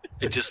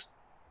 And just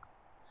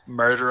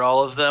murder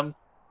all of them?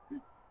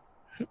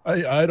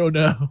 I don't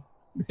know.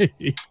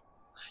 Maybe.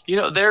 You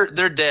know,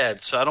 they're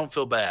dead, so I don't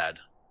feel bad.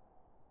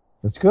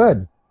 That's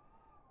good.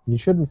 You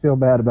shouldn't feel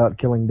bad about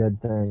killing dead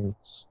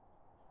things.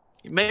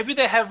 Maybe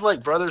they have,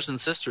 like, brothers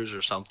and sisters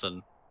or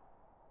something.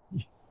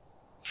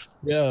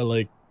 Yeah,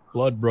 like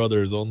Blood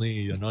Brothers,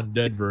 only an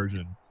undead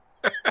version.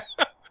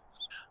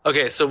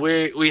 Okay, so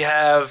we're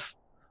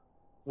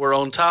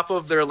on top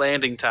of their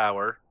landing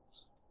tower.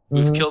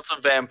 We've killed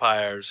some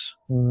vampires.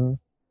 Mm-hmm.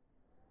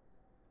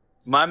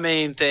 My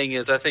main thing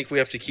is I think we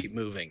have to keep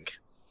moving.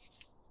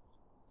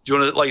 Do you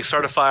want to like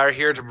start a fire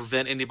here to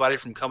prevent anybody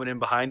from coming in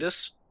behind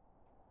us?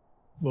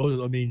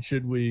 Well, I mean,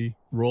 should we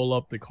roll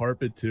up the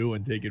carpet too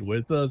and take it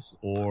with us,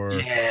 or?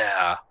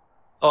 Yeah.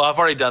 Oh, I've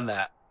already done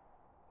that.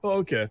 Oh,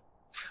 okay.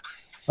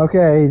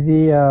 Okay,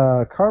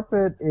 the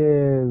carpet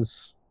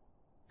is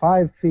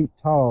 5 feet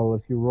tall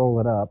if you roll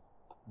it up.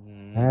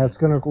 And it's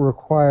going to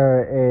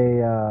require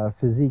a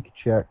physique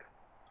check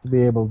to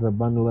be able to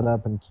bundle it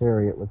up and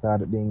carry it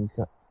without it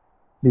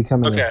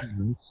becoming a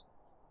hindrance.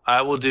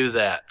 I will do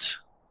that.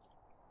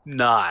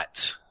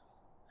 Not.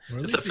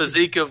 It's a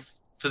physique of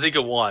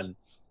 1.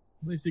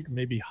 At least you can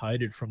maybe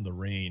hide it from the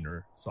rain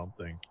or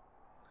something.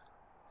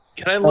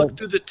 Can I look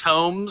through the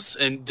tomes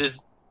and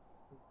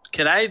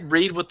can I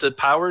read what the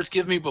powers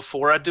give me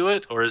before I do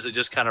it, or is it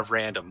just kind of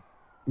random?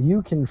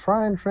 You can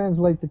try and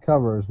translate the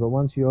covers, but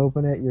once you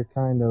open it, you're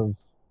kind of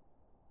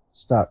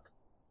stuck.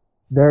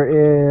 There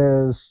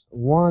is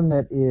one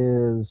that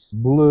is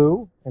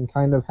blue and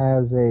kind of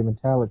has a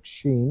metallic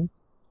sheen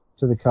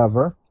to the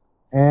cover.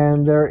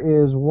 And there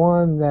is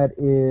one that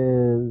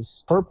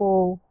is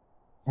purple,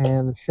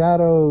 and the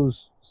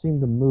shadows seem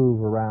to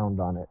move around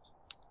on it.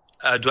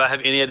 Do I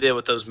have any idea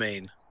what those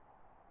mean?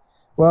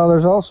 Well,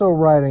 there's also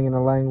writing in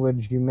a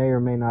language you may or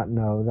may not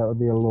know. That would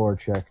be a lore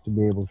check to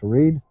be able to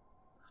read.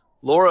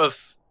 Lore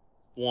of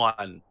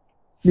 1.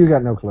 You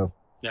got no clue.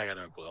 Yeah, I got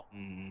no clue.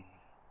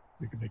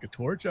 We could make a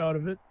torch out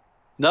of it.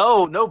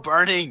 No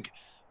burning.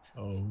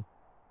 Oh.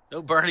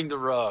 No burning the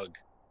rug.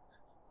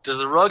 Does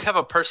the rug have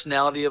a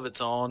personality of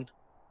its own?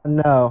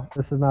 No,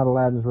 this is not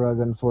Aladdin's rug,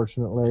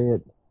 unfortunately.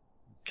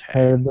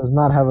 It does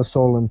not have a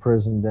soul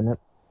imprisoned in it.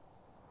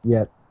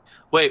 Yet.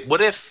 Wait,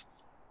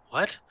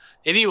 what?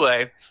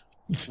 Anyway,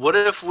 what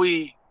if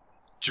we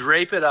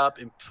drape it up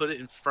and put it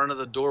in front of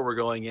the door we're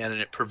going in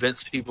and it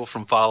prevents people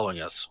from following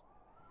us?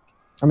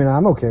 I mean,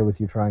 I'm okay with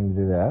you trying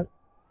to do that.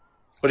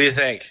 What do you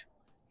think?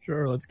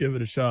 Sure, let's give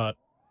it a shot.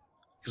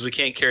 Because we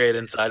can't carry it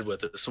inside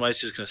with it.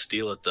 Somebody's just going to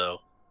steal it, though.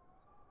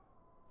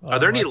 Are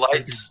there any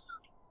lights?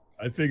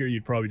 I figure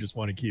you'd probably just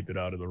want to keep it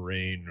out of the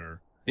rain or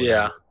whatever.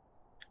 Yeah.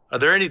 Are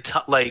there any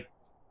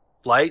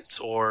lights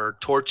or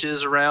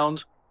torches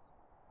around?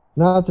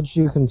 Not that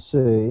you can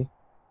see.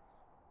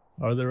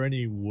 Are there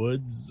any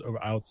woods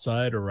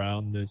outside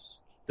around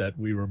this that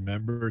we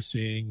remember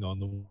seeing on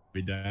the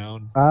way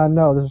down?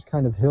 No, this is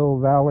kind of hill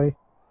valley.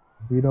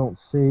 You don't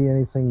see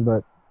anything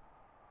but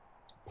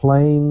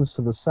plains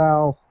to the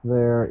south.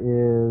 There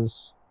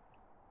is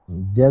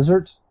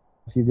desert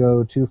if you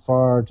go too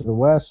far to the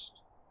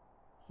west,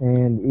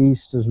 and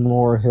east is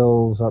more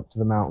hills up to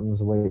the mountains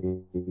the way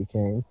you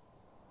came.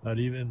 Not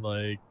even,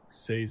 like,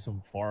 say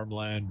some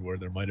farmland where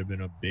there might have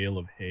been a bale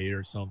of hay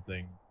or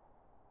something?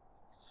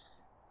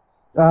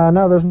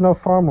 No, there's no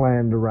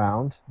farmland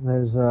around.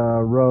 There's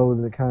a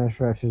road that kind of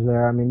stretches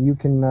there. I mean, you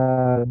can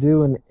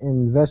do an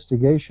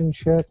investigation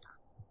check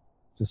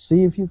to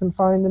see if you can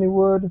find any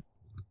wood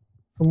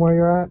from where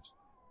you're at.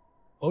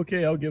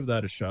 Okay, I'll give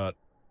that a shot.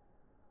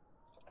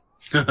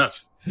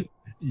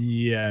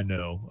 Yeah,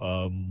 no.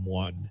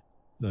 1.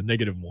 No,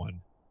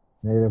 -1.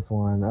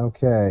 -1.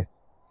 Okay.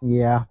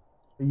 Yeah.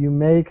 You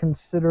may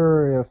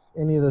consider if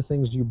any of the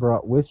things you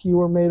brought with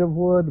you are made of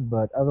wood,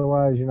 but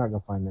otherwise you're not going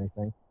to find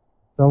anything.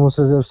 It's almost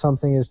as if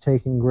something is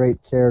taking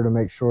great care to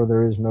make sure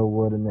there is no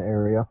wood in the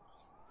area.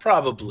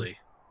 Probably.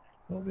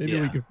 Well,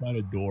 maybe we can find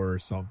a door or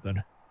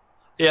something.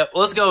 Yeah,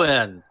 let's go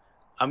in.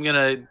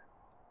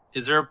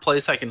 Is there a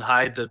place I can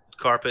hide the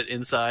carpet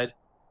inside?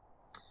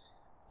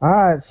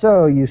 Alright,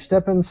 so you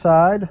step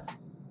inside.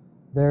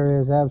 There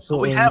is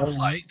absolutely we have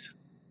light.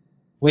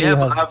 What we do you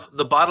have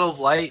the bottle of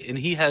light, and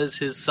he has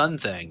his sun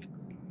thing.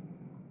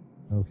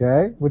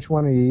 Okay, which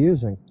one are you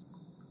using?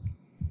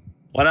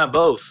 Why not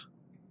both?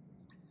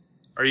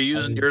 Are you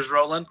using yours,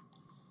 Roland?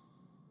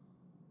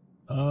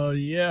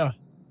 Yeah.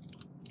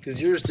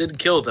 Because yours did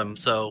kill them,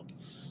 so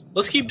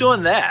let's keep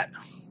doing that.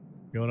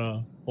 You want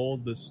to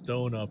hold the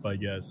stone up, I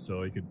guess,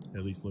 so I could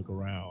at least look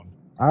around.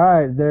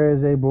 Alright, there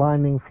is a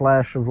blinding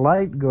flash of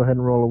light. Go ahead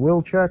and roll a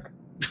will check.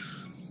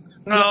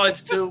 No,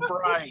 it's too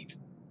bright.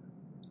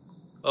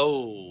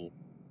 Oh.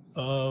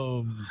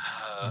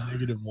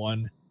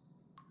 -1.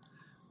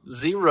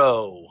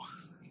 0.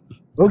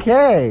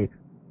 Okay.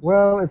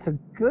 Well, it's a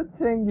good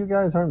thing you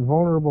guys aren't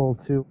vulnerable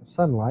to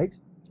sunlight,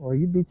 or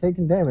you'd be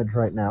taking damage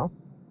right now.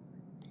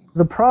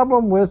 The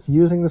problem with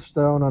using the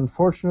stone,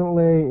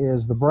 unfortunately,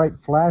 is the bright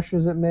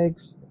flashes it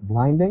makes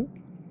blinding.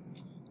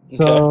 Okay.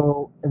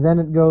 So then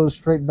it goes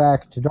straight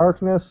back to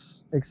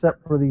darkness,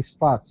 except for these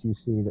spots you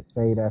see that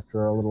fade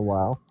after a little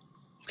while.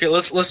 Okay,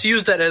 let's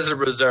use that as a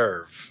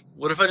reserve.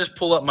 What if I just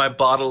pull up my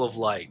bottle of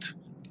light?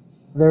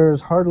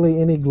 There's hardly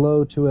any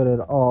glow to it at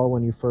all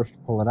when you first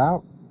pull it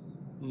out.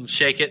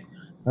 Shake it.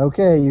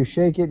 Okay, you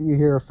shake it, you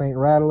hear a faint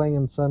rattling,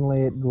 and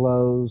suddenly it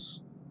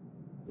glows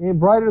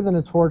brighter than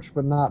a torch,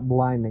 but not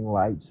blinding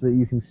light, so that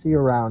you can see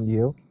around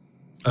you.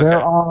 Okay.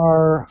 There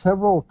are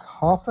several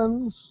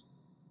coffins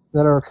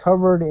that are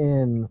covered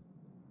in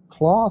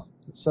cloth,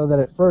 so that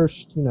at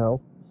first,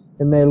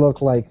 it may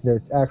look like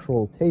they're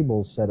actual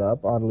tables set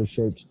up, oddly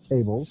shaped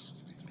tables.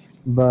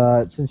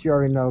 But since you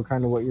already know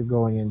kind of what you're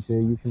going into,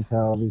 you can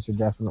tell these are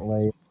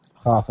definitely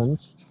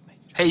coffins.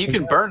 Hey, you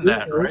can burn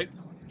that, right?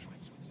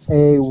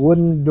 A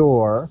wooden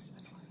door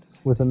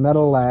with a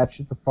metal latch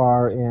at the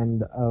far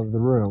end of the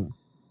room.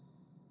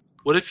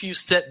 What if you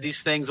set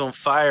these things on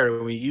fire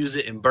and we use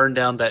it and burn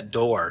down that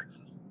door?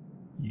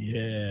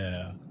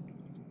 Yeah.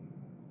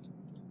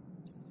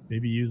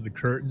 Maybe use the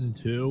curtain,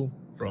 too,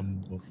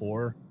 from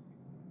before.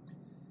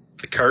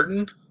 The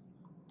curtain?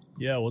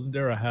 Yeah, wasn't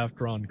there a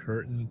half-drawn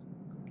curtain?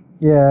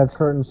 Yeah, its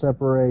curtain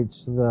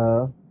separates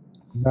the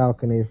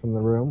balcony from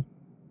the room.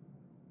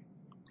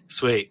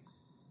 Sweet.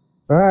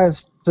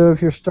 Alright, so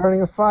if you're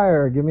starting a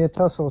fire, give me a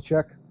tussle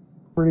check.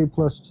 Pretty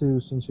 +2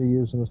 since you're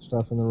using the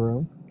stuff in the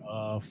room.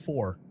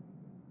 4.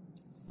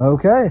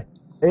 Okay,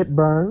 it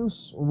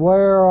burns.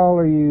 Where all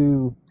are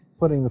you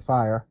putting the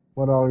fire?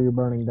 What all are you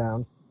burning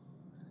down?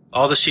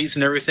 All the sheets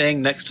and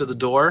everything next to the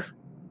door.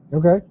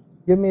 Okay,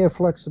 give me a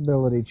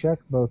flexibility check,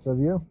 both of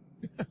you.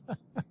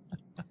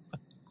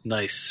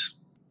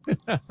 Nice.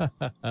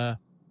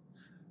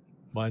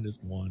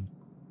 -1.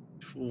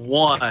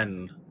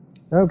 1.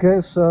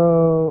 Okay,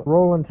 so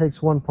Roland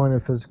takes 1 point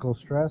of physical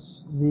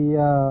stress.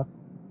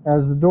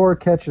 As the door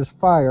catches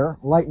fire,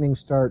 lightning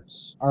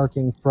starts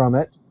arcing from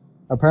it.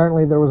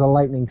 Apparently there was a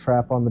lightning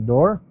trap on the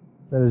door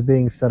that is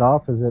being set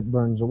off as it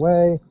burns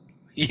away.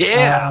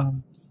 Yeah!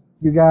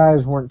 You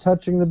guys weren't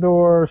touching the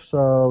door,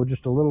 so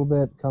just a little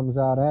bit comes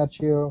out at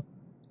you,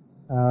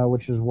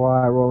 which is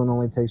why Roland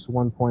only takes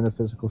 1 point of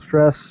physical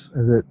stress,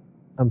 as it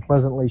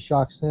unpleasantly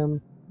shocks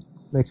him,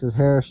 makes his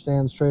hair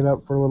stand straight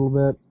up for a little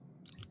bit,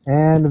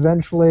 and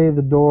eventually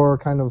the door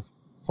kind of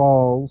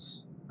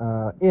falls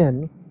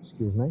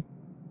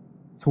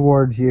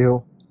towards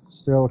you,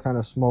 still kind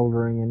of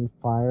smoldering in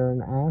fire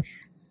and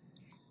ash.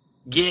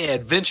 Yeah,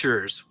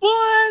 adventurers.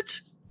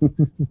 What?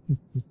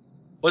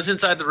 What's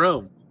inside the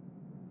room?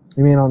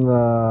 You mean on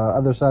the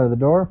other side of the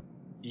door?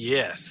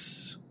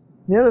 Yes.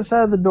 The other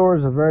side of the door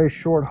is a very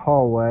short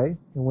hallway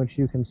in which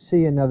you can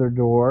see another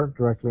door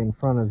directly in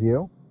front of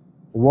you.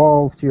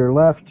 Walls to your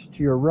left,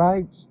 to your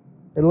right,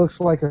 It looks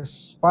like a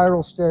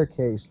spiral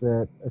staircase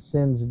that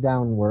ascends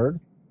downward,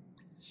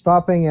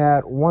 stopping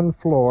at one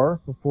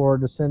floor before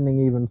descending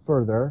even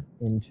further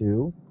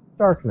into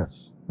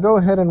darkness. Go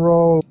ahead and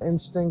roll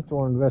instinct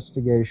or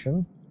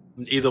investigation.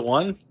 Either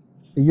one?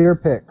 Your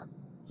pick.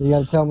 You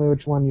gotta tell me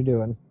which one you're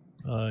doing.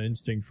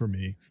 Instinct for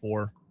me.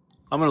 4.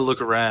 I'm going to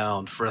look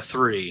around for a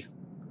 3.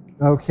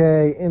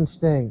 Okay,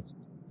 instinct.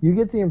 You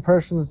get the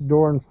impression that the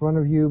door in front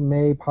of you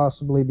may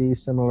possibly be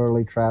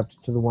similarly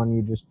trapped to the one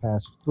you just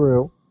passed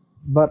through,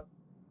 but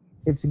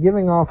it's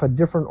giving off a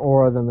different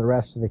aura than the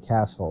rest of the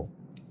castle.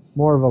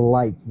 More of a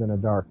light than a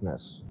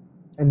darkness.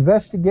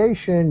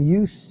 Investigation,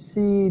 you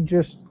see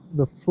just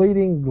the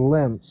fleeting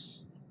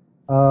glimpse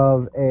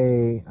of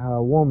a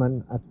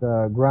woman at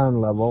the ground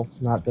level.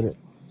 Not that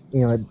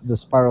the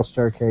spiral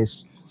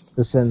staircase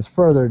descends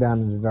further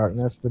down into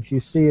darkness, but you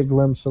see a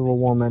glimpse of a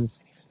woman,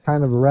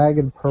 kind of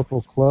ragged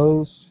purple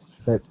clothes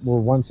that were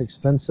once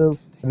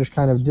expensive, and just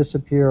kind of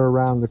disappear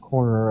around the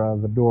corner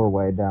of a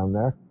doorway down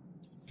there.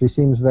 She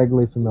seems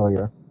vaguely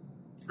familiar.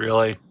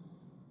 Really?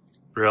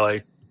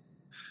 Really?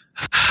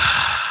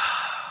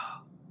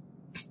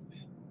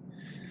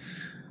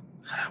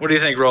 What do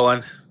you think,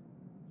 Roland?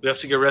 We have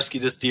to go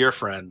rescue this dear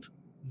friend.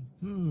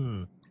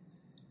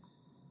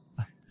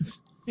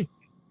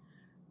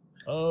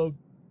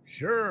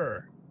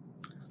 Sure.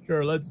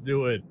 Sure, let's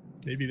do it.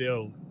 Maybe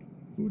who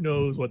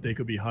knows what they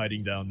could be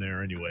hiding down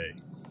there anyway.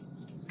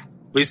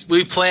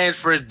 We planned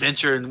for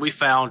adventure and we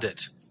found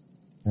it.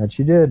 That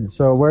you did.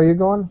 So where are you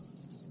going?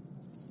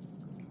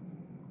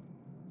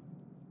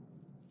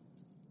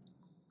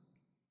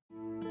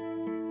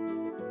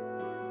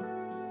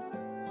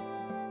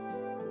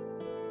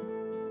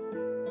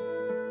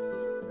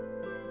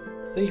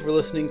 Thank you for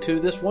listening to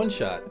this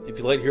one-shot. If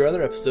you'd like to hear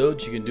other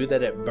episodes, you can do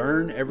that at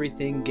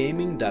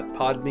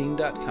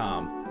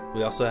burneverythinggaming.podbean.com.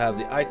 We also have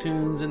the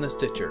iTunes and the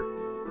Stitcher.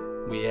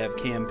 We have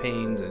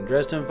campaigns in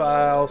Dresden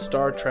Files,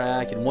 Star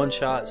Trek, and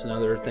one-shots and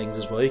other things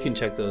as well. You can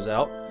check those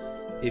out.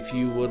 If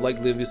you would like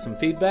to leave us some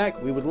feedback,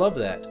 we would love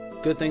that.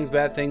 Good things,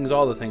 bad things,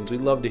 all the things.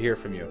 We'd love to hear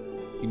from you.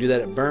 You can do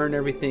that at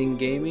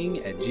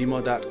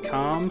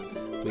burneverythinggaming@gmail.com.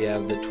 We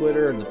have the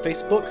Twitter and the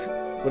Facebook.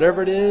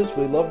 Whatever it is,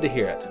 we'd love to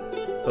hear it.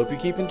 Hope you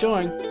keep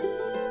enjoying.